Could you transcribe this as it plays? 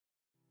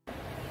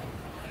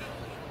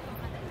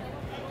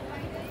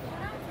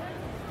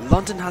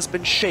London has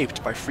been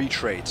shaped by free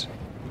trade.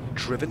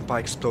 Driven by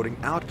exploding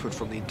output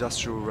from the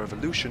Industrial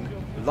Revolution,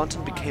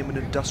 London became an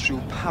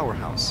industrial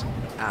powerhouse,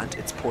 and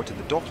its port in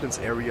the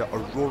Docklands area a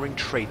roaring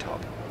trade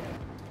hub.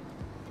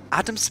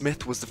 Adam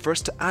Smith was the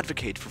first to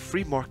advocate for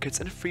free markets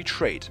and free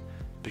trade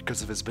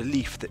because of his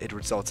belief that it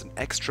results in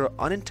extra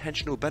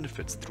unintentional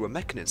benefits through a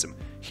mechanism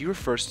he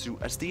refers to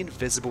as the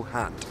invisible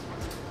hand.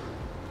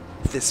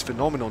 This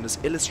phenomenon is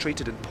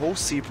illustrated in Paul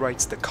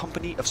Seabright's The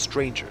Company of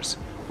Strangers,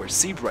 where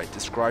Seabright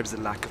describes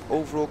the lack of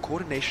overall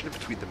coordination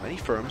between the many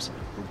firms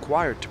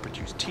required to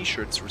produce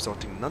t-shirts,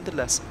 resulting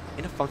nonetheless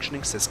in a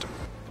functioning system.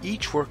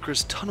 Each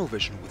worker's tunnel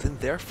vision within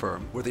their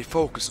firm, where they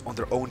focus on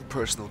their own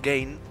personal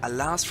gain,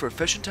 allows for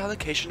efficient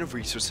allocation of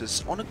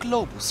resources on a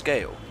global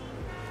scale.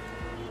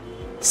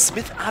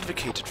 Smith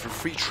advocated for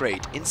free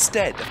trade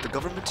instead of the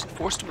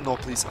government-enforced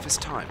monopolies of his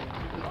time.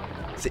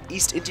 The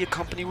East India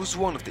Company was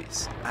one of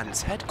these, and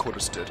its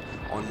headquarters stood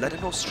on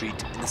Leadenhall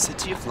Street in the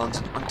City of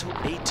London until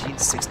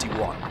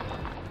 1861.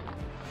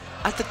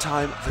 At the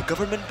time, the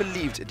government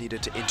believed it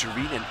needed to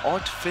intervene and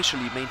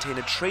artificially maintain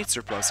a trade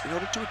surplus in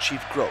order to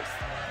achieve growth.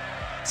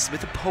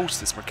 Smith opposed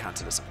this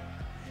mercantilism.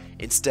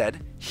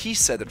 Instead, he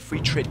said that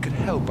free trade could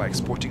help by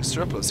exporting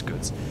surplus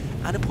goods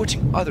and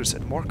importing others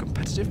at more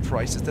competitive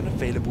prices than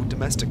available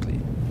domestically.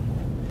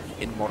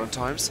 In modern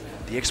times,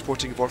 the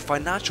exporting of our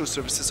financial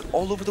services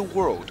all over the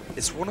world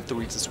is one of the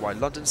reasons why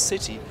London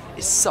City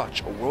is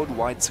such a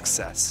worldwide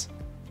success.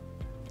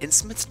 In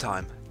Smith's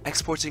time,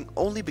 exporting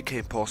only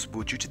became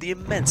possible due to the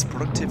immense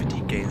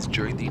productivity gains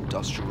during the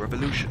Industrial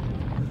Revolution,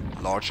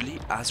 largely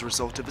as a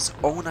result of his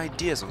own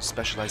ideas on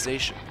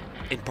specialization.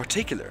 In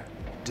particular,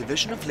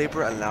 division of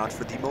labor allowed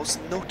for the most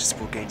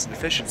noticeable gains in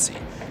efficiency,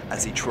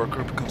 as each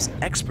worker becomes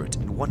an expert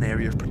in one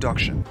area of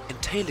production,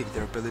 entailing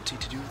their ability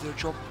to do their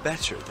job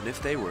better than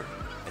if they were,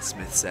 as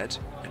Smith said,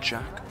 a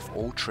jack of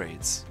all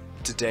trades.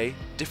 Today,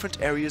 different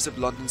areas of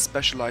London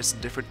specialise in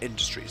different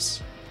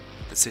industries.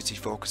 The City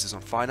focuses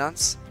on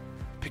finance,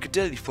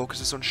 Piccadilly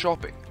focuses on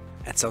shopping,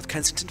 and South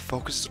Kensington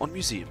focuses on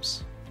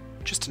museums,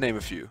 just to name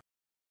a few.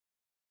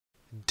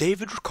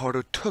 David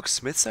Ricardo took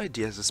Smith's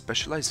ideas of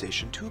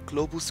specialization to a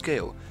global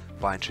scale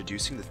by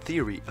introducing the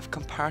theory of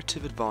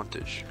comparative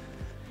advantage.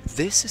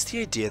 This is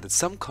the idea that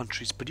some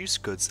countries produce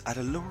goods at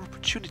a lower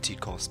opportunity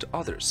cost to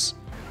others,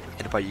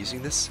 and by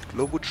using this,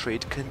 global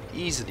trade can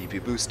easily be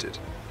boosted.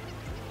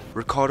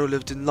 Ricardo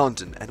lived in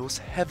London and was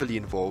heavily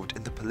involved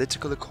in the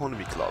Political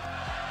Economy Club,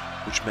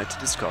 which met to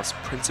discuss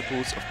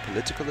principles of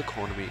political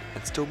economy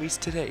and still meets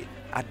today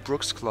at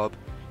Brooks Club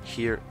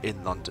here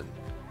in London.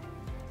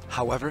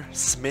 However,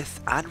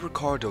 Smith and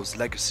Ricardo's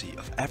legacy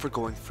of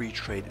ever-going free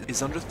trade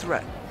is under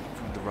threat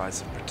from the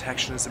rise of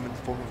protectionism in the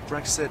form of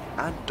Brexit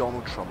and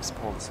Donald Trump's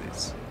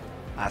policies.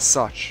 As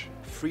such,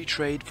 free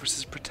trade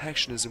versus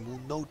protectionism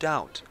will no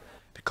doubt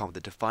become the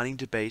defining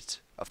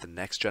debate of the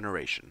next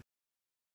generation.